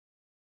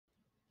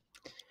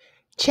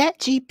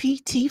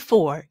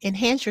ChatGPT4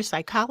 Enhance Your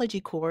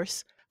Psychology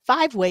course.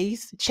 5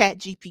 ways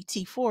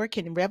ChatGPT4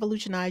 can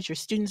revolutionize your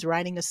students'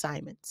 writing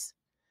assignments.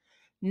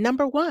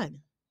 Number 1,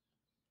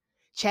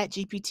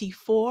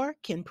 ChatGPT4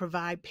 can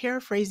provide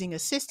paraphrasing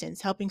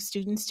assistance, helping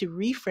students to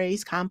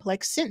rephrase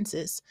complex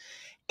sentences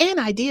and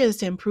ideas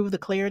to improve the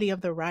clarity of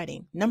their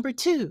writing. Number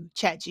 2,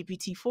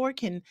 ChatGPT4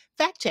 can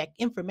fact check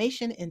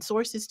information and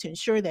sources to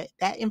ensure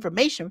that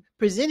information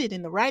presented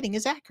in the writing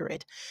is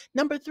accurate.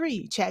 Number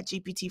 3,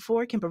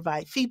 ChatGPT4 can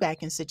provide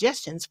feedback and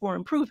suggestions for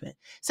improvement,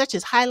 such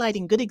as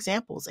highlighting good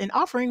examples and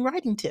offering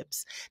writing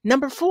tips.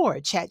 Number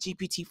 4,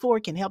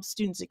 ChatGPT4 can help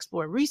students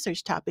explore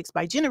research topics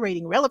by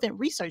generating relevant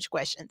research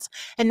questions.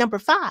 And number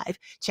 5,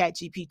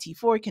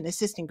 ChatGPT4 can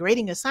assist in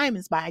grading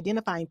assignments by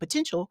identifying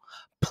potential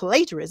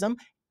plagiarism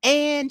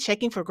and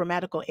checking for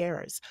grammatical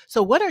errors.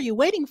 So what are you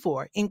waiting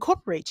for?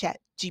 Incorporate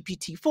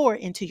ChatGPT4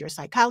 into your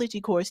psychology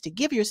course to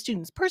give your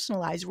students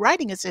personalized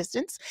writing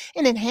assistance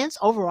and enhance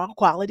overall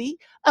quality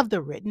of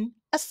the written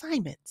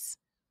assignments.